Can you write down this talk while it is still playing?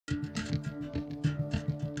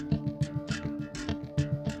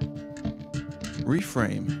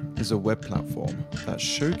Reframe is a web platform that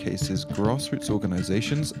showcases grassroots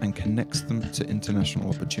organisations and connects them to international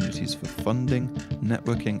opportunities for funding,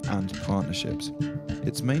 networking and partnerships.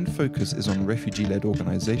 Its main focus is on refugee-led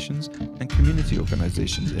organisations and community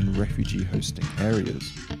organisations in refugee hosting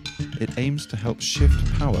areas. It aims to help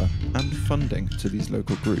shift power and funding to these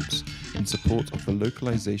local groups in support of the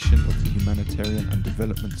localisation of the humanitarian and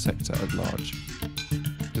development sector at large.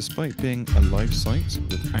 Despite being a live site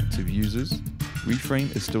with active users,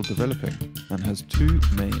 Reframe is still developing and has two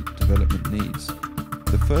main development needs.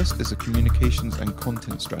 The first is a communications and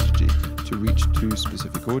content strategy to reach two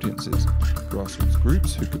specific audiences: grassroots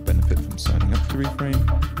groups who could benefit from signing up to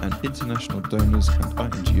Reframe, and international donors and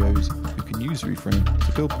NGOs who can use Reframe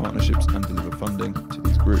to build partnerships and deliver funding to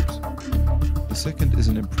these groups. The second is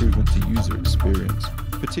an improvement to user experience,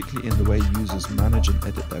 particularly in the way users manage and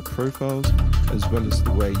edit their profiles, as well as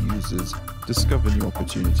the way users discover new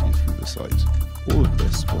opportunities through the site. All of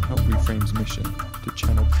this will help Reframe's mission to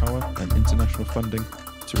channel power and international funding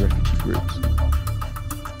to refugee groups.